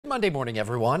Monday morning,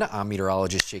 everyone. I'm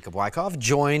meteorologist Jacob Wycoff,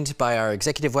 joined by our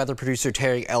executive weather producer,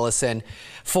 Terry Eliasen,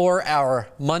 for our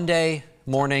Monday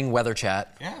morning weather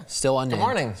chat. Yeah. Still unnamed. Good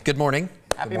morning. Good morning.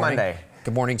 Happy Monday.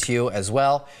 Good morning to you as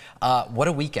well. What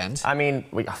a weekend. I mean,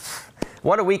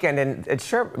 what a weekend. And it's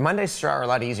sure, Mondays sure are a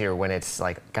lot easier when it's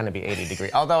like going to be 80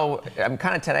 degrees. Although I'm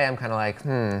kind of like,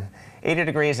 80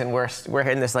 degrees and we're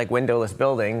in this like windowless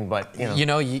building, but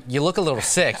you look a little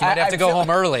sick. You might have to go home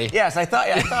early. Yes, I thought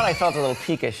I felt a little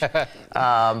peakish.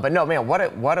 But no, man,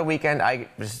 what a weekend.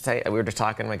 We were just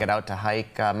talking, we got out to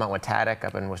hike Mount Watatic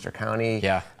up in Worcester County.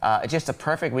 Yeah. Just a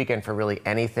perfect weekend for really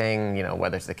anything,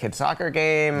 whether it's the kids' soccer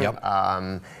game. Yep.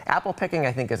 Apple picking,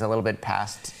 I think, is a little bit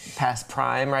past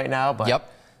prime right now, but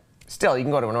yep. Still, you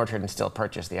can go to an orchard and still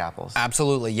purchase the apples.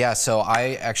 Absolutely, yeah. So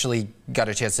I actually got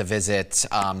a chance to visit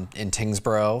in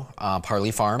Tingsboro,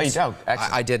 Parley Farms. Oh, you do?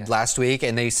 Excellent. I did last week,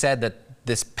 and they said that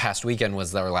this past weekend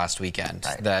was their last weekend.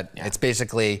 Right. That it's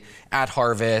basically at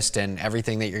harvest, and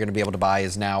everything that you're going to be able to buy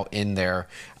is now in their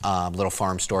little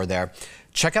farm store there.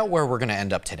 Check out where we're going to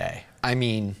end up today. I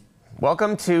mean,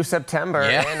 welcome to September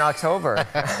and October.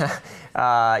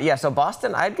 So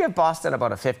Boston, I'd give Boston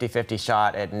about a 50-50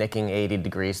 shot at nicking 80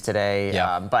 degrees today.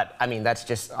 Yeah. But I mean, that's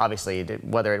just obviously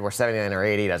whether it were 79 or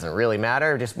 80 doesn't really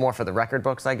matter. Just more for the record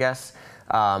books, I guess.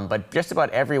 But just about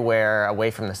everywhere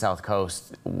away from the South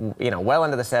Coast, well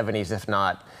into the 70s, if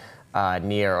not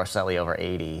near or slightly over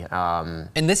 80.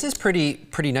 And this is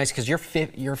pretty nice because you're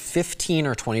 15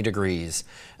 or 20 degrees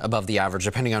above the average,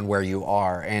 depending on where you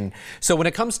are. And so when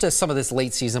it comes to some of this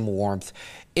late season warmth,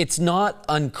 it's not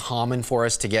uncommon for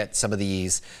us to get some of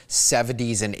these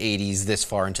 70s and 80s this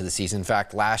far into the season. In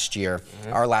fact, last year,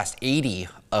 our last 80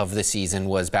 of the season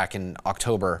was back in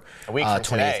October. A week from 20th.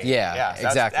 today. Yeah, So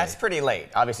exactly. That's pretty late.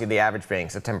 Obviously, the average being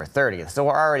September 30th. So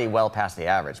we're already well past the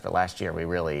average. But last year, we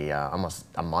really almost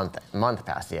a month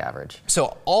past the average.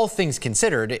 So all things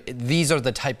considered, these are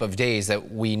the type of days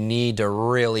that we need to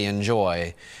really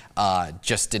enjoy.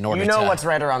 Just in order to... what's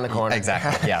right around the corner.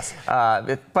 Exactly, yes.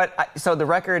 So the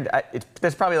record,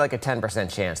 there's probably like a 10%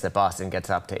 chance that Boston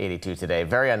gets up to 82 today.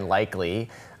 Very unlikely.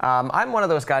 I'm one of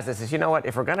those guys that says, you know what,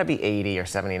 if we're going to be 80 or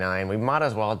 79, we might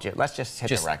as well let's just hit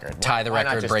the record. Tie the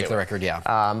record, break the record,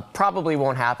 yeah. Probably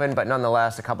won't happen, but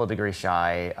nonetheless, a couple degrees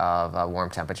shy of a warm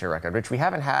temperature record, which we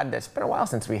haven't had. It's been a while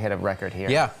since we hit a record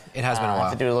here. Yeah, it has been a while. I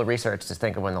have to do a little research to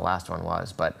think of when the last one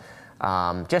was, but...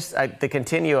 the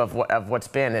continue of what's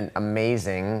been an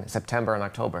amazing September and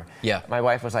October. Yeah. My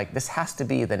wife was like, this has to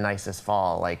be the nicest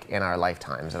fall like in our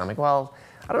lifetimes. And I'm like, well,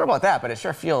 I don't know about that, but it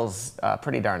sure feels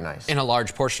pretty darn nice. And a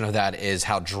large portion of that is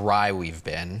how dry we've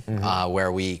been,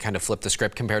 where we kind of flipped the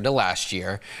script compared to last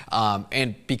year.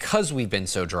 And because we've been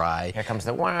so dry... Here comes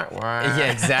the wah, wah.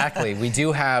 Yeah, exactly. We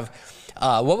do have...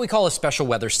 what we call a special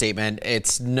weather statement.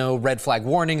 It's no red flag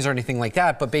warnings or anything like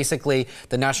that, but basically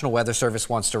the National Weather Service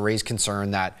wants to raise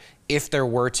concern that if there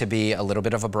were to be a little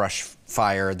bit of a brush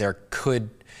fire, there could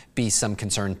be some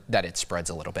concern that it spreads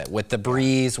a little bit. With the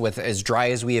breeze, with as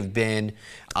dry as we have been,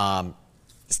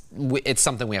 it's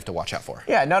something we have to watch out for.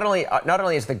 Yeah, not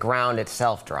only is the ground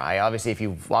itself dry. Obviously, if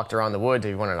you walked around the woods or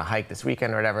you wanted to hike this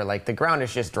weekend or whatever, like the ground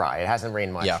is just dry. It hasn't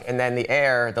rained much. Yeah. And then the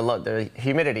air, the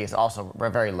humidity is also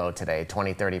very low today,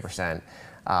 20-30%.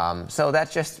 So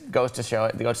that just goes to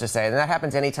say, and that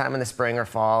happens anytime in the spring or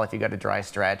fall if you got a dry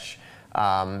stretch.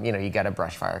 You got a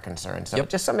brush fire concern. So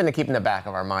just something to keep in the back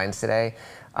of our minds today.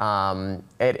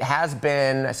 It has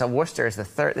been, so Worcester is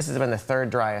this has been the third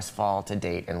driest fall to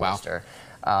date in Worcester.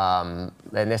 And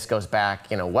this goes back,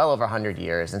 well over 100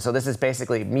 years. And so this is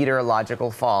basically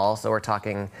meteorological fall. So we're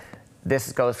talking,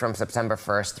 this goes from September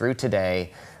 1st through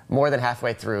today, more than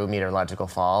halfway through meteorological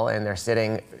fall. And they're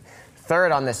sitting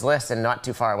third on this list and not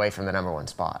too far away from the #1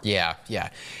 spot. Yeah.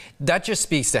 That just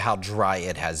speaks to how dry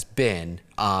it has been.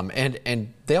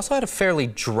 And they also had a fairly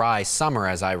dry summer,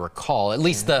 as I recall. At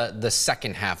least the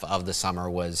second half of the summer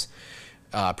was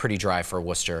pretty dry for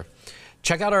Worcester.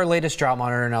 Check out our latest drought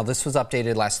monitor. Now, this was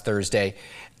updated last Thursday.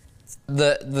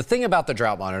 The thing about the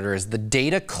drought monitor is the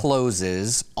data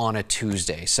closes on a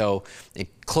Tuesday. So it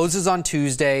closes on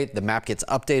Tuesday, the map gets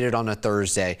updated on a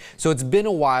Thursday. So it's been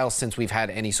a while since we've had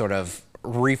any sort of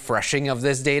refreshing of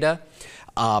this data,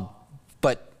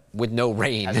 but with no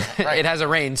rain. It hasn't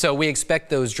rained. So we expect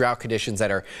those drought conditions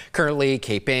that are currently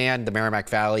Cape Ann, the Merrimack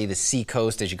Valley, the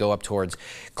Seacoast, as you go up towards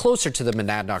closer to the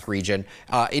Monadnock region,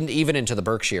 even into the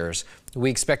Berkshires. We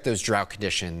expect those drought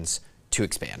conditions to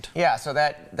expand. Yeah, so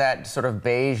that sort of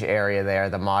beige area there,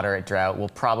 the moderate drought, will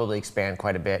probably expand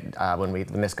quite a bit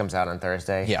when this comes out on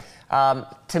Thursday. Yeah.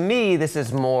 To me, this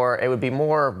is it would be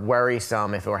more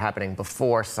worrisome if it were happening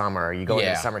before summer. You go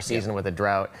into summer season with a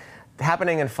drought.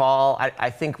 happening in fall, I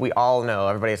think we all know,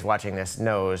 everybody that's watching this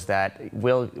knows that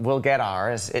we'll get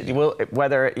ours. It will,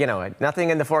 whether, nothing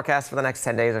in the forecast for the next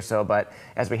 10 days or so, but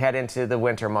as we head into the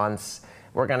winter months,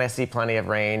 we're going to see plenty of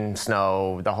rain,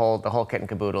 snow, the whole kit and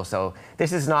caboodle. So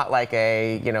this is not like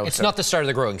a, It's not the start of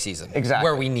the growing season. Exactly.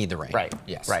 Where we need the rain. Right.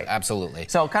 Yes. Right. Absolutely.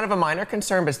 So kind of a minor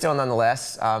concern, but still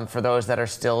nonetheless, for those that are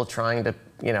still trying to,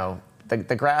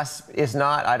 the grass is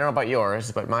not, I don't know about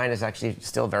yours, but mine is actually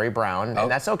still very brown.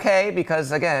 And that's okay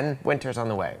because, again, winter's on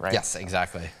the way, right? Yes,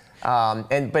 exactly.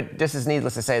 But this is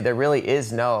needless to say, there really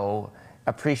is no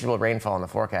appreciable rainfall in the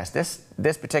forecast.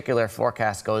 This particular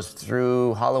forecast goes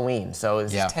through Halloween, so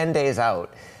this is 10 days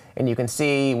out. And you can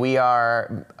see we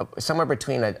are somewhere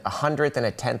between a 100th and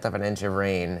a 10th of an inch of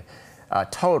rain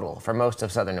total for most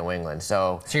of southern New England.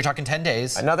 So you're talking 10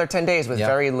 days. Another 10 days with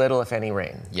very little, if any,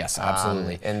 rain. Yes,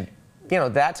 absolutely. And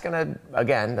that's going to,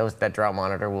 again, that drought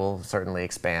monitor will certainly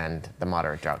expand the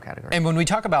moderate drought category. And when we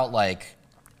talk about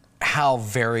how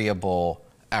variable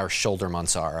our shoulder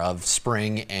months are of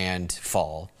spring and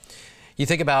fall, you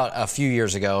think about a few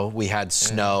years ago, we had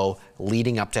snow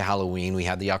leading up to Halloween. We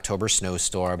had the October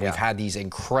snowstorm. We've had these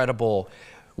incredible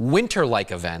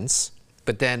winter-like events.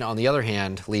 But then on the other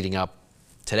hand, leading up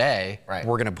today,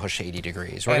 we're going to push 80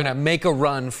 degrees. We're going to make a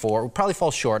run for, we'll probably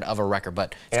fall short of a record,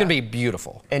 but it's going to be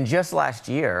beautiful. And just last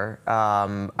year,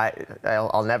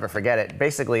 I'll never forget it.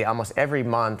 Basically, almost every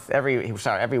month,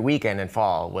 every weekend in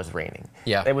fall was raining.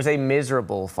 Yeah. It was a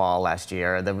miserable fall last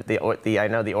year. I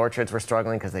know the orchards were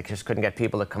struggling because they just couldn't get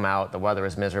people to come out. The weather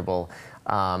was miserable.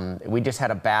 We just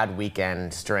had a bad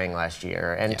weekend string last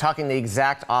year. And talking the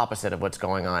exact opposite of what's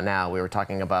going on now, we were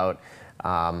talking about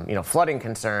flooding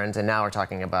concerns, and now we're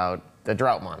talking about the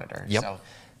drought monitor. Yep.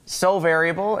 So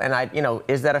variable, and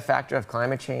is that a factor of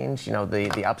climate change?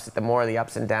 The more of the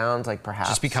ups and downs, perhaps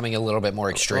just becoming a little bit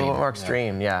more extreme. A little more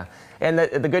extreme, yeah. And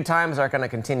the good times are going to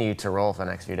continue to roll for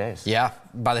the next few days. Yeah.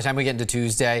 By the time we get into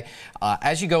Tuesday,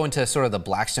 as you go into sort of the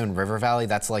Blackstone River Valley,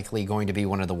 that's likely going to be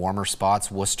one of the warmer spots.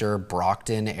 Worcester,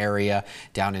 Brockton area,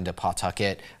 down into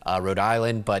Pawtucket, Rhode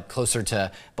Island, but closer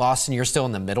to Boston, you're still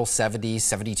in the middle 70s,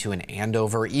 72 in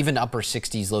Andover, even upper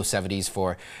 60s, low 70s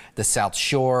for the South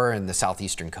Shore and the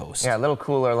southeastern coast. Yeah, a little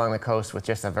cooler along the coast with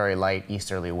just a very light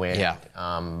easterly wind. Yeah.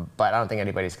 But I don't think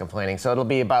anybody's complaining. So it'll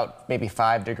be about maybe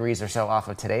 5 degrees or so off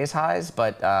of today's highs,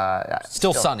 but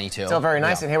still sunny too. Still very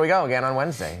nice. And here we go again on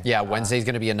Wednesday. Yeah, Wednesday's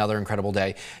going to be another incredible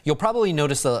day. You'll probably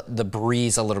notice the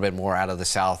breeze a little bit more out of the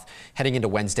south heading into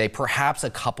Wednesday. Perhaps a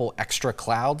couple extra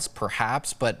clouds,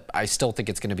 perhaps, but I still think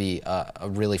it's going to be a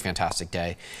really fantastic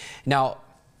day. Now,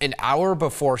 an hour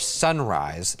before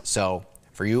sunrise, so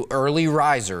for you early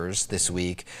risers this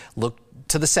week, look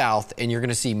to the south and you're going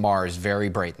to see Mars very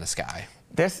bright in the sky.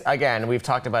 This, again, we've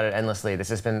talked about it endlessly. This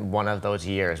has been one of those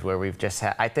years where we've just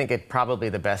had, I think it's probably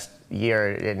the best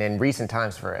year in recent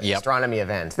times for astronomy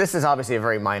events. This is obviously a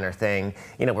very minor thing.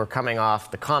 We're coming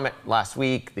off the comet last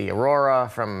week, the aurora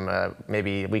from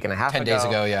maybe a week and a half ago. 10 days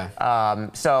ago, yeah.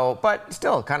 But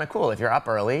still kind of cool if you're up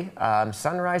early.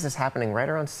 Sunrise is happening right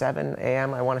around 7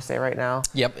 a.m., I want to say right now.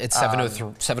 Yep, it's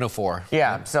 7:04.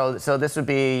 Yeah, so this would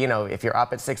be, if you're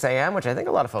up at 6 a.m., which I think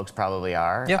a lot of folks probably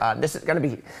are. Yeah. This is going to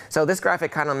be, so this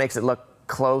graphic kind of makes it look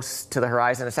close to the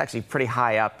horizon. It's actually pretty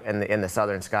high up in the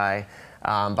southern sky.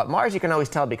 But Mars, you can always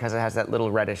tell because it has that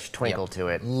little reddish twinkle to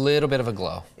it. Little bit of a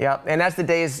glow. Yep, and as the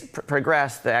days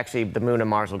progress, the moon and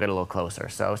Mars will get a little closer.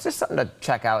 So it's just something to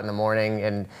check out in the morning.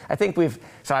 And I think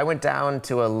I went down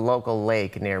to a local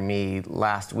lake near me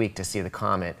last week to see the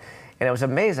comet. And I was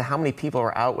amazed at how many people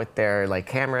were out with their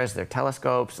cameras, their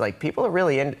telescopes. People are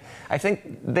really in. I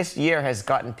think this year has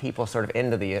gotten people sort of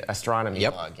into the astronomy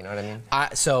bug. You know what I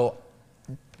mean? So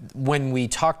when we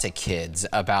talk to kids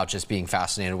about just being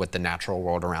fascinated with the natural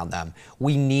world around them,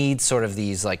 we need sort of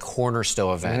these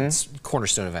cornerstone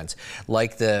events,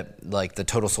 like the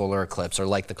total solar eclipse or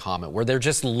like the comet, where they're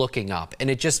just looking up, and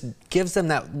it just gives them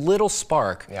that little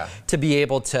spark to be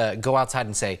able to go outside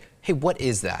and say, hey, what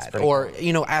is that? Or,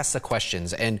 ask the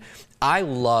questions. And I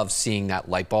love seeing that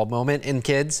light bulb moment in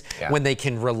kids when they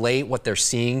can relate what they're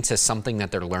seeing to something that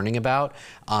they're learning about.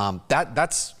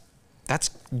 That's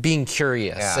being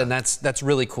curious, and that's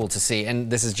really cool to see. And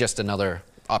this is just another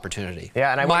opportunity.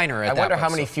 Yeah, and I wonder how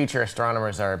many so. future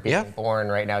astronomers are being born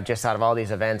right now just out of all these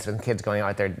events and kids going out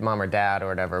with their mom or dad or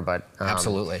whatever. But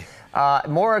absolutely.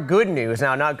 More good news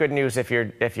now. Not good news if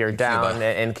you're down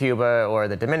in Cuba or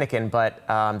the Dominican, but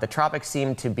the tropics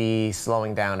seem to be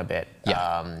slowing down a bit.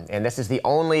 Yeah. And this is the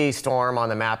only storm on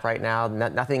the map right now.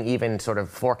 Nothing even sort of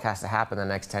forecast to happen the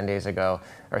next 10 days ago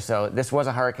or so. This was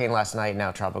a hurricane last night.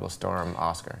 Now tropical storm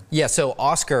Oscar. Yeah. So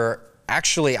Oscar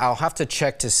actually, I'll have to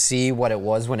check to see what it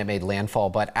was when it made landfall,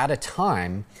 but at a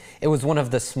time, it was one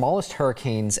of the smallest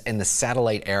hurricanes in the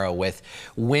satellite era, with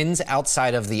winds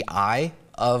outside of the eye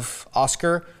of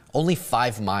Oscar only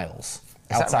 5 miles.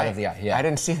 Outside of the eye, yeah. I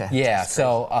didn't see that. Yeah,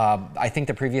 so I think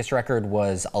the previous record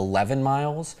was 11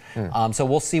 miles. So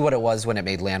we'll see what it was when it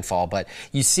made landfall. But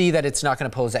you see that it's not going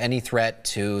to pose any threat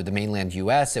to the mainland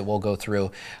U.S. It will go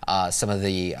through some of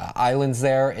the islands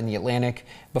there in the Atlantic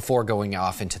before going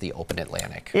off into the open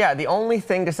Atlantic. Yeah, the only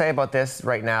thing to say about this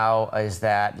right now is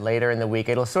that later in the week,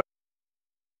 it'll sort of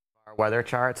weather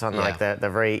charts on like the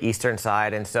very eastern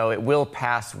side, and so it will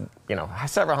pass, you know,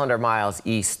 several hundred miles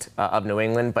east of New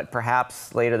England, but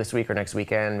perhaps later this week or next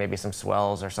weekend, maybe some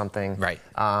swells or something. Right.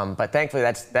 But thankfully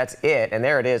that's it, and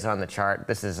there it is on the chart.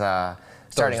 This is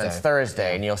starting on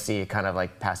Thursday, and you'll see it kind of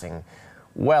like passing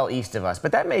well east of us,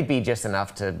 but that may be just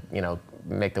enough to, you know,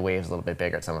 make the waves a little bit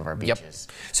bigger at some of our beaches.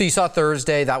 Yep. So you saw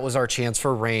Thursday, that was our chance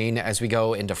for rain. As we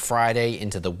go into Friday,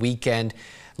 into the weekend,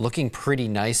 looking pretty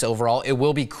nice overall. It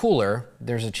will be cooler.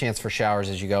 There's a chance for showers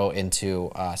as you go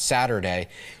into Saturday,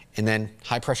 and then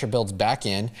high pressure builds back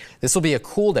in. This will be a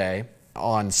cool day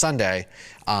on Sunday,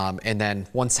 and then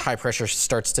once high pressure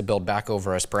starts to build back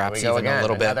over us, perhaps even a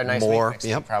little bit nice more.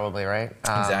 Yep. Probably, right?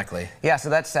 Exactly. Yeah, so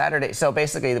that's Saturday. So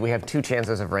basically, we have 2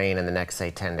 chances of rain in the next,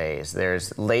 say, 10 days.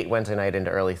 There's late Wednesday night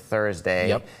into early Thursday.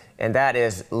 Yep. And that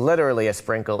is literally a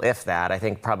sprinkle, if that. I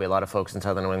think probably a lot of folks in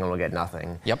southern New England will get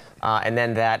nothing. Yep. And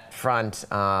then that front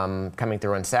coming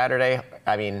through on Saturday.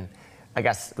 I mean, I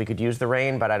guess we could use the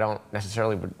rain, but I don't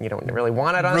necessarily, you don't really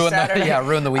want it on Saturday.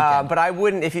 Ruin the weekend. But I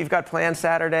wouldn't, if you've got plans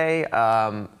Saturday,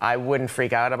 I wouldn't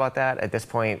freak out about that at this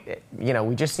point. You know,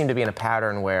 we just seem to be in a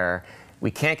pattern where we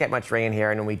can't get much rain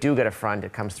here, and when we do get a front,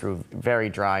 it comes through very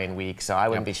dry and weak. So I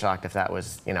wouldn't be shocked if that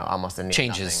was, you know, almost a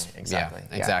changes. Nothing. Exactly.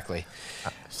 Yeah, exactly.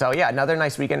 So yeah, another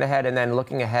nice weekend ahead, and then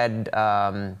looking ahead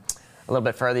a little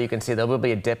bit further, you can see there will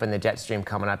be a dip in the jet stream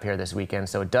coming up here this weekend.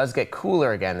 So it does get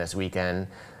cooler again this weekend.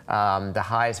 The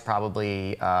highs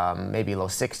probably maybe low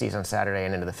 60s on Saturday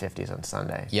and into the 50s on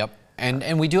Sunday. Yep.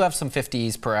 And we do have some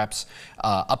 50s, perhaps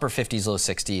upper 50s, low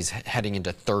 60s heading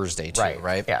into Thursday too,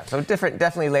 right? Yeah, so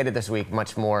definitely later this week,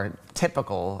 much more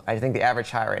typical. I think the average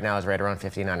high right now is right around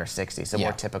 59 or 60, so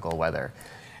more typical weather.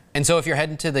 And so if you're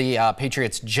heading to the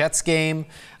Patriots-Jets game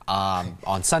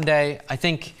on Sunday, I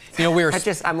think, you know,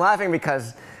 I'm laughing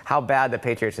because how bad the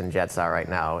Patriots and Jets are right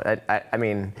now. I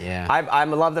mean, I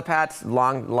love the Pats,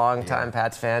 long time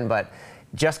Pats fan, but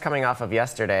just coming off of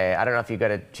yesterday, I don't know if you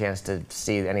got a chance to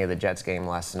see any of the Jets game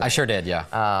last night. I sure did, yeah.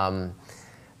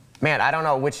 Man, I don't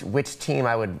know which team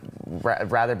I would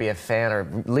rather be a fan or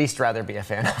least rather be a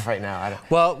fan of right now.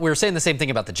 Well, we were saying the same thing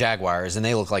about the Jaguars, and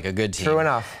they look like a good team. True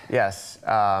enough, yes.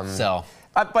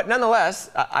 But nonetheless,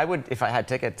 I would, if I had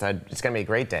tickets, it's going to be a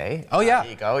great day. Oh, yeah.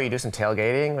 You go, you do some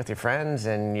tailgating with your friends,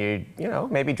 and you know,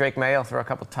 maybe Drake May will throw a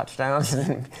couple touchdowns.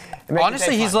 And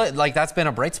honestly, he's like, that's been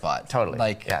a bright spot. Totally.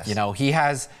 Like, you know, he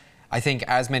has, I think,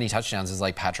 as many touchdowns as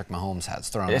like Patrick Mahomes has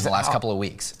thrown in the last couple of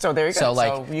weeks. So there you go. So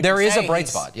like, there is a bright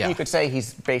spot. Yeah. You could say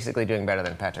he's basically doing better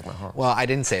than Patrick Mahomes. Well, I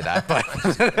didn't say that,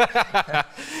 but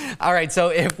all right. So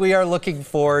if we are looking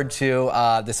forward to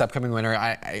this upcoming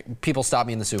winter, people stop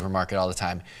me in the supermarket all the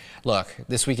time. Look,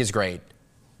 this week is great.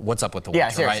 What's up with the winter? Yeah,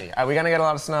 seriously. Right? Are we gonna get a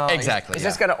lot of snow? Exactly. Is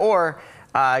this gonna, or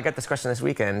I got this question this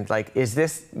weekend, like, is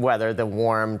this weather, the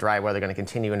warm, dry weather, going to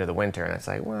continue into the winter? And it's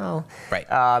like, well,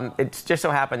 it just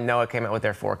so happened NOAA came out with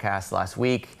their forecast last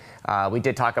week. We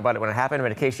did talk about it when it happened,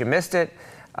 but in case you missed it,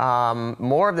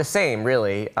 more of the same,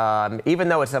 really, even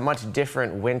though it's a much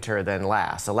different winter than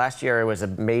last. So last year it was a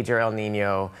major El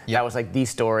Nino. That was like the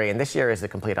story, and this year is the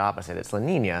complete opposite. It's La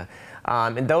Nina.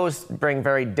 And those bring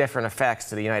very different effects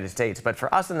to the United States. But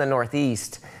for us in the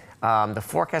Northeast, the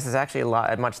forecast is actually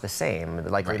much the same,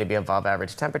 likely to be above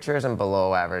average temperatures and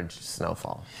below average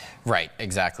snowfall. Right,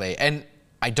 exactly. And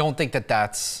I don't think that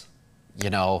that's,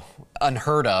 you know,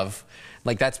 unheard of.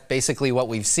 Like, that's basically what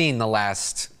we've seen the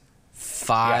last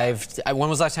when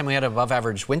was the last time we had above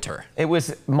average winter? It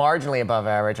was marginally above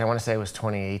average. I want to say it was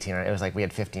 2018. It was like we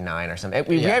had 59 or something.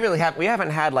 We haven't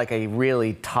had like a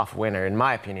really tough winter, in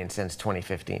my opinion, since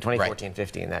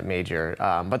 2014-15, that major.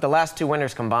 But the last 2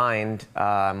 winters combined,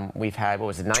 we've had, what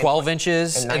was it, 12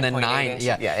 inches and then 9. Inches.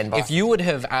 Yeah, in Boston. If you would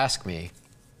have asked me,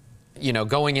 you know,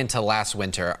 going into last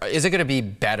winter, is it going to be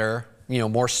better,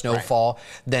 more snowfall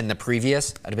than the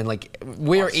previous, I'd have been like,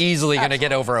 we're easily going to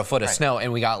get over a foot of snow,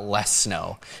 and we got less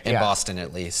snow in Boston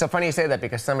at least. So funny you say that,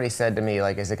 because somebody said to me,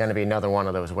 like, is it going to be another one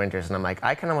of those winters? And I'm like,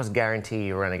 I can almost guarantee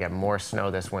you we're going to get more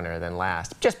snow this winter than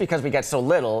last, just because we get so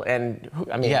little. And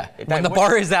I mean, when the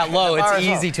bar is that low, it's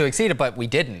easy to exceed it, but we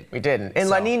didn't. We didn't. And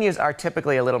La Niñas are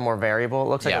typically a little more variable. It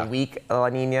looks like a weak La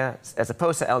Niña, as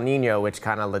opposed to El Nino, which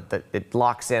kind of it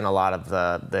locks in a lot of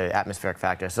the atmospheric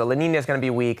factors. So La Niña is going to be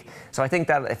weak. So I think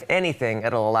that if anything,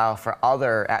 it'll allow for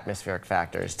other atmospheric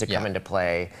factors to come into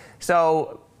play.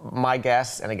 So my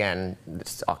guess, and again,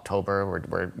 it's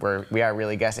October, we are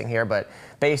really guessing here, but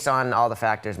based on all the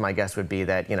factors, my guess would be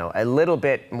that, a little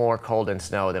bit more cold and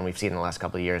snow than we've seen in the last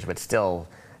couple of years, but still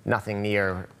nothing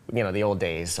near, the old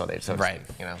days.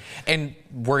 And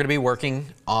we're going to be working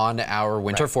on our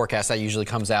winter forecast that usually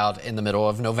comes out in the middle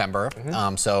of November.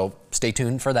 So stay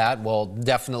tuned for that. We'll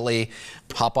definitely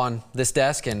hop on this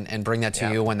desk and bring that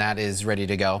to you when that is ready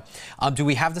to go. Do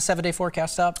we have the 7-day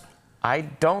forecast up? I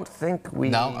don't think we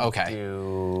do.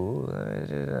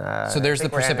 So there's the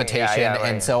precipitation,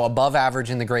 and so above average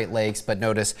in the Great Lakes, but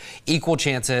notice equal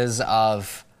chances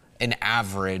of an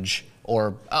average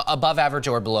or above average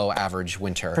or below average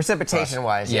winter.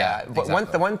 Precipitation-wise,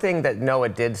 But the one thing that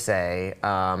NOAA did say,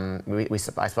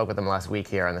 I spoke with them last week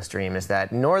here on the stream, is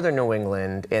that northern New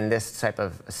England in this type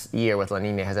of year with La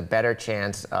Niña has a better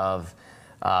chance of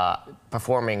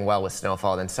performing well with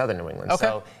snowfall than southern New England.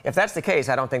 So if that's the case,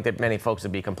 I don't think that many folks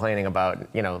would be complaining about,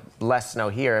 less snow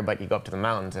here, but you go up to the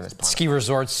mountains and it's plenty. Ski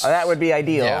resorts. That would be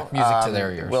ideal. Yeah, music to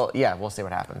their ears. We'll see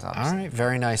what happens, obviously. All right,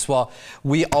 very nice. Well,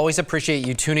 we always appreciate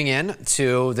you tuning in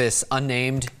to this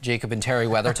unnamed Jacob and Terry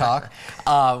Weather Talk.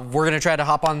 We're going to try to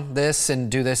hop on this and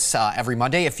do this every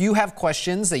Monday. If you have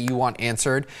questions that you want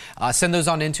answered, send those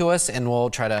on into us, and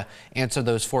we'll try to answer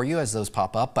those for you as those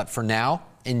pop up. But for now,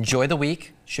 enjoy the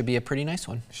week. Should be a pretty nice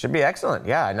one. Should be excellent.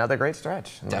 Yeah, another great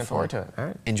stretch. I'm looking forward to it. All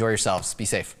right. Enjoy yourselves. Be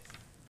safe.